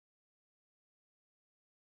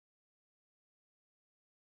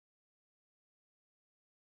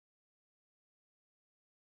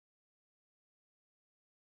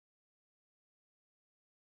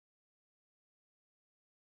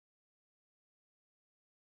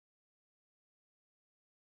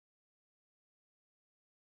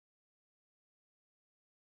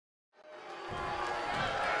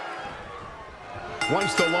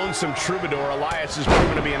Once the lonesome troubadour, Elias has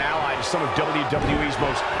proven to be an ally to some of WWE's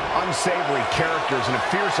most unsavory characters and a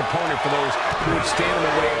fierce opponent for those who would stand in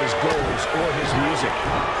the way of his goals or his music.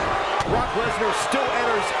 Brock Lesnar still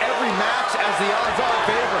enters every match as the odds-on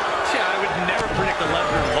favorite. Yeah, I would never predict a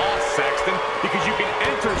Lesnar loss, Sexton, because you can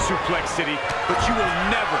enter Suplex City, but you will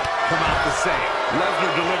never come out the same.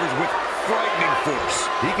 Lesnar delivers with frightening force.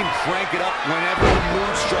 He can crank it up whenever the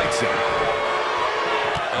mood strikes him.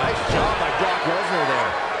 Nice job by Brock Lesnar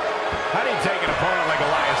there. How do you take an opponent like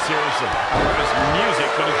Elias seriously? I love his music,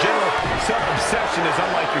 but his general self-obsession is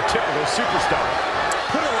unlike your typical superstar.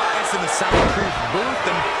 Put Elias in the soundproof booth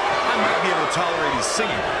and I might be able to tolerate his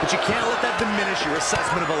singing, but you can't let that diminish your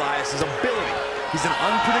assessment of Elias' ability. He's an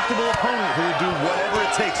unpredictable opponent who will do whatever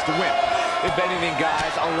it takes to win. If anything,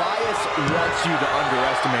 guys, Elias wants you to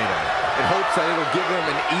underestimate him in hopes that it'll give him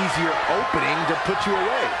an easier opening to put you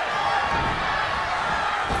away.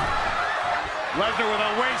 Lesnar with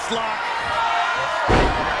a waist lock.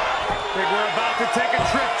 Think we're about to take a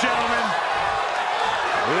trip, gentlemen.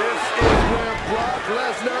 This is where Brock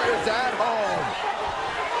Lesnar is at home.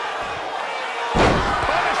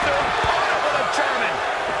 Punished the opponent with a German.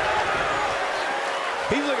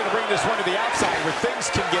 He's looking to bring this one to the outside where things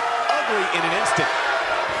can get ugly in an instant.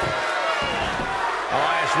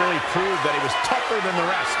 Elias really proved that he was tougher than the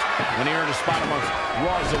rest when he earned a spot amongst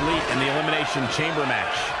Raw's Elite in the Elimination Chamber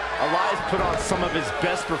match. Elias put on some of his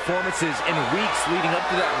best performances in weeks leading up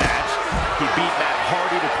to that match. He beat Matt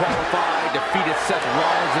Hardy to qualify, defeated Seth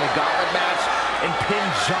Rollins in a gauntlet match, and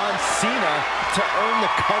pinned John Cena to earn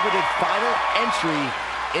the coveted final entry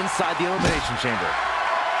inside the Elimination Chamber.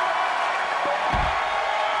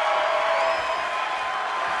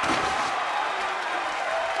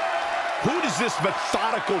 Who does this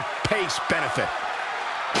methodical pace benefit?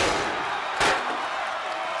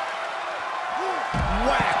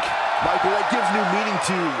 Whack! Michael, that gives new meaning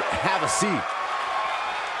to have a seat.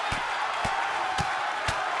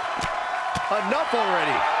 Enough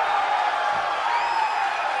already.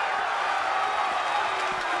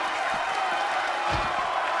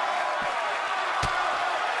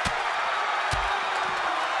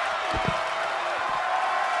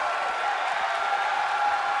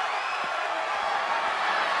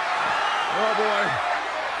 Oh boy.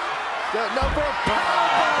 Got enough for a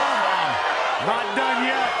powerbomb. Not done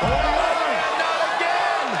yet. Hold on. Not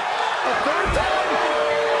again. A third time.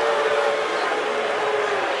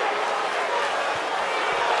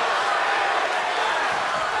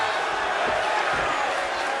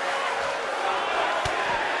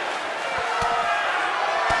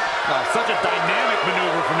 Oh, such a dynamic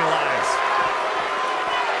maneuver from Elias.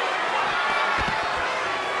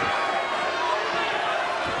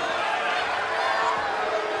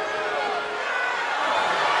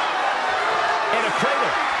 And a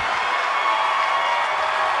cradle.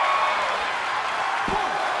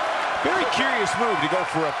 Very curious move to go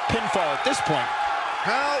for a pinfall at this point.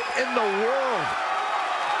 How in the world?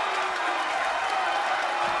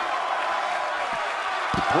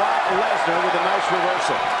 Brock Lesnar with a nice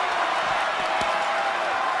reversal.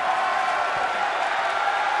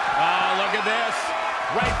 Oh, look at this.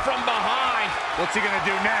 Right from behind. What's he going to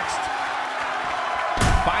do next?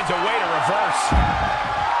 Finds a way to reverse.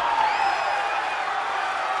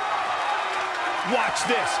 Watch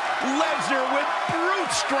this. Lesnar with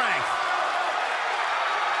brute strength.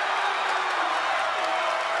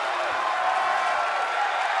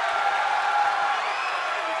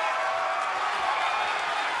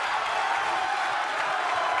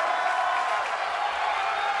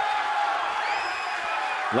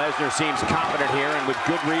 Lesnar seems confident here, and with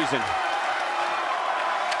good reason.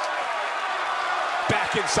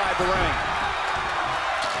 Back inside the ring.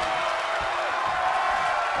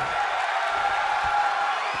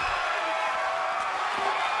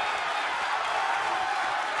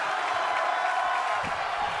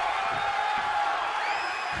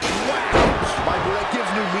 Michael, that gives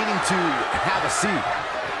new meaning to have a seat.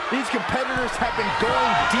 These competitors have been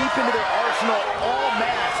going deep into their arsenal all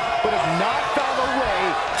match, but have not found a way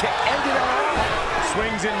to end it all.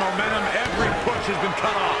 Swings in momentum. Every push has been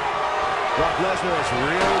cut off. Brock Lesnar is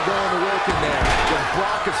really going to work in there. When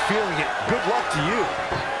Brock is feeling it, good luck to you.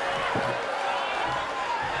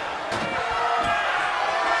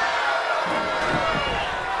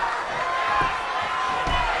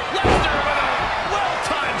 Lesnar with a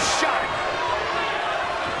well-timed shot.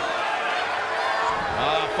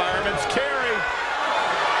 Fireman's carry.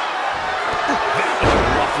 That was a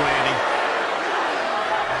rough landing.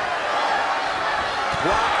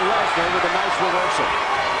 Brock Lesnar with a nice reversal.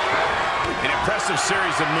 An impressive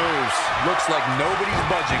series of moves. Looks like nobody's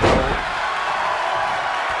budging, Cole.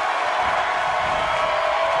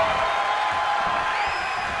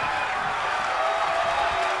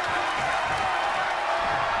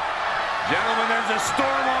 Gentlemen, there's a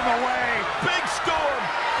storm on the way. Big storm.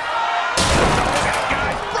 Look out,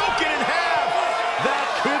 guys. Broken in half. That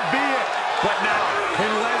could be it. But now, can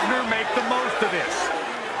Lesnar make the most of this?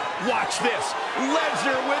 Watch this.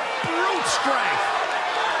 Lesnar with brute strength.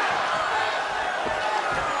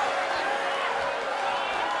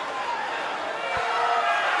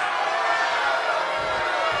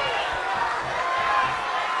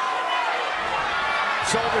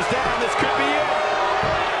 Shoulders down. This could be it.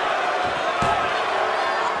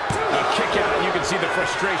 A kick out, and you can see the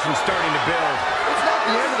frustration starting to build. It's not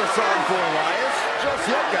the end of the song for Elias. Just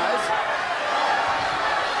yet, guys.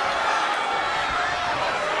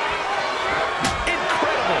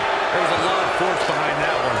 Incredible. There's a lot of force behind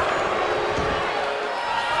that one.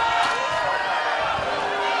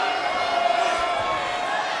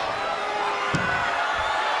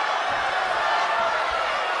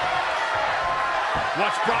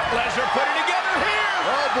 Watch Brock Lesnar put it together here.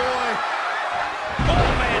 Oh, boy.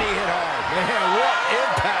 Oh, man, he hit hard. Man, what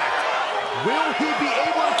impact. Will he be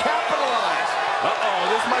able to capitalize? Uh-oh,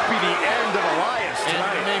 this might be the end of Elias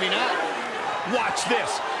tonight. And maybe not. Watch this.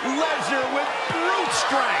 Lesnar with brute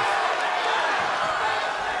strength.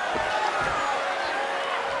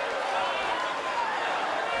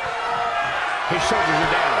 His shoulders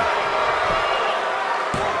are down.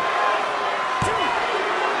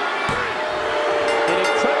 An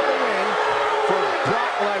incredible win for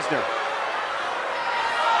Brock Lesnar.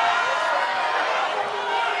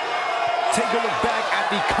 Take a look back at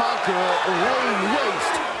the Conqueror laying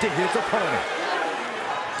waste to his opponent.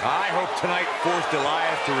 I hope tonight forced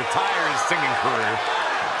Elias to retire his singing career.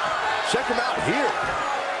 Check him out here.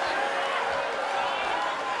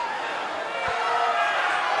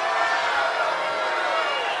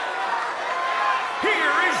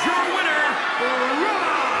 Here is your winner,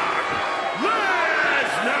 Brock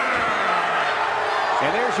Lesnar.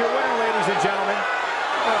 And there's your winner, ladies and gentlemen.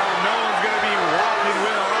 No one's going to be walking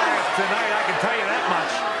with Elias tonight, I can tell you that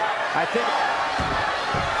much. I think...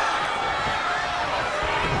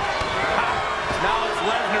 Now it's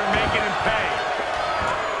Lesnar making him pay.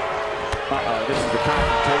 Uh-oh, this is the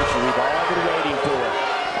confrontation we've all been waiting for.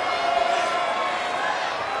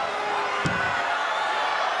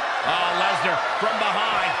 Oh, Lesnar from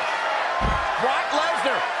behind. Brock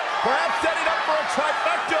Lesnar, perhaps setting up for a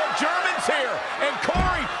trifecta of Germans here. And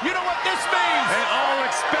Corey, you know what this means? An all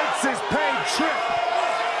expenses paid trip.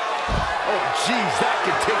 Oh, geez, that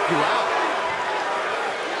could take you out.